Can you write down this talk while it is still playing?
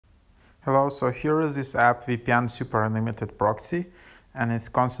Hello, so here is this app VPN Super Unlimited Proxy, and it's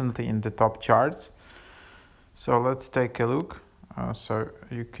constantly in the top charts. So let's take a look. So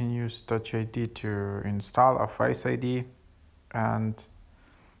you can use Touch ID to install or Face ID, and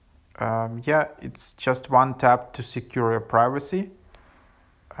yeah, it's just one tap to secure your privacy.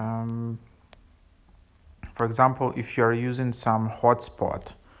 For example, if you're using some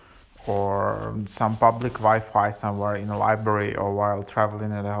hotspot or some public Wi-Fi somewhere in a library or while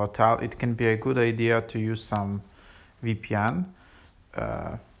traveling at a hotel, it can be a good idea to use some VPN.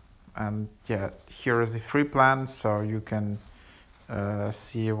 And yeah, here is a free plan, so you can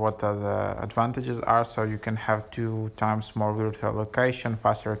see what are the advantages are. So you can have 2 times more virtual location,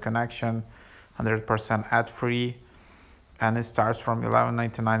 faster connection, 100% ad-free, and it starts from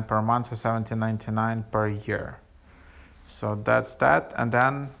 $11.99 per month to $17.99 per year. So that's that. And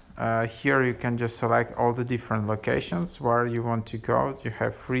then here you can just select all the different locations where you want to go. You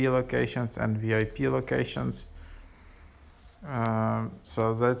have free locations and VIP locations.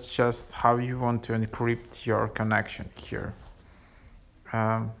 So that's just how you want to encrypt your connection here.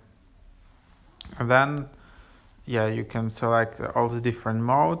 And then, yeah, you can select all the different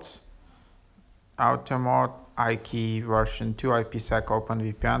modes. Auto mode, iKey version 2, IPsec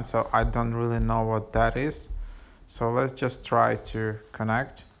OpenVPN. So I don't really know what that is. So let's just try to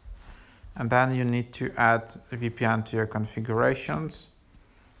connect. And then you need to add a VPN to your configurations.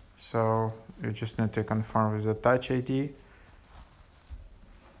 So you just need to confirm with the Touch ID.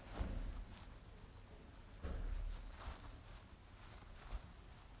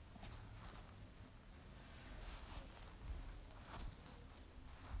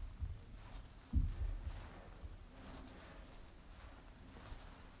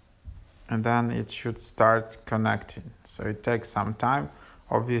 And then it should start connecting. So it takes some time,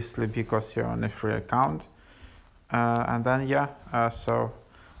 obviously, because you're on a free account. And then, yeah, so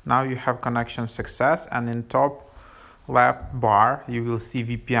now you have connection success, and in top left bar, you will see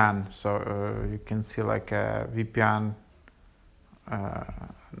VPN. So you can see like a VPN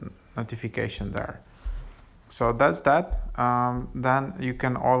notification there. So that's that. Then you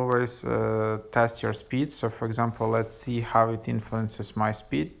can always test your speed. So for example, let's see how it influences my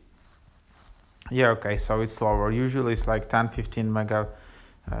speed. Yeah, okay, so it's slower. Usually it's like 10-15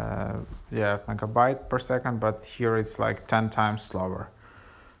 megabyte per second, but here it's like 10 times slower.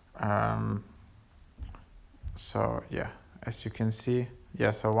 So yeah, as you can see,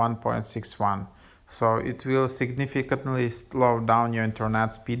 yeah, so 1.61. So it will significantly slow down your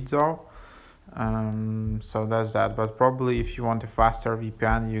internet speed though. So that's that, but probably if you want a faster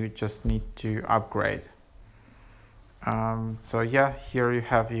VPN, you just need to upgrade. So yeah, here you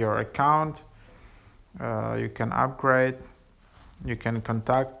have your account. You can upgrade, you can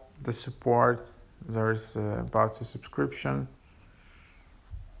contact the support. There's about the subscription.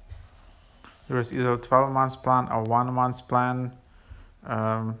 There's either 12 months plan or 1 month plan.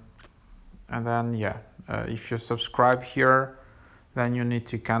 And then, yeah, if you subscribe here, then you need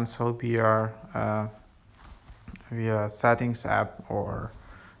to cancel via settings app or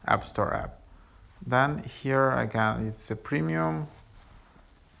App Store app. Then here again, it's a premium.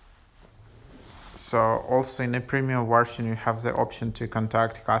 So also in a premium version, you have the option to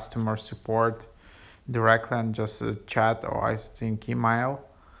contact customer support directly and just chat or I think email.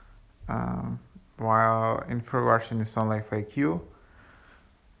 While in free version is only FAQ.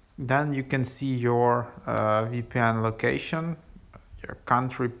 Then you can see your VPN location, your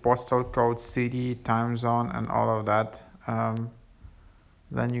country, postal code, city, time zone, and all of that.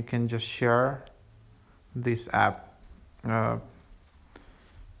 Then you can just share this app.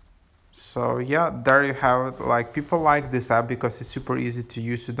 So yeah, there you have it. Like, people like this app because it's super easy to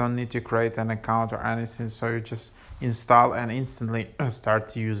use. You don't need to create an account or anything. So you just install and instantly start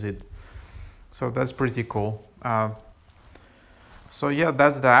to use it. So that's pretty cool. So yeah,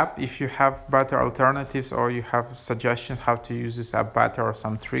 that's the app. If you have better alternatives or you have suggestions how to use this app better or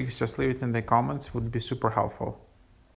some tricks, just leave it in the comments. It would be super helpful.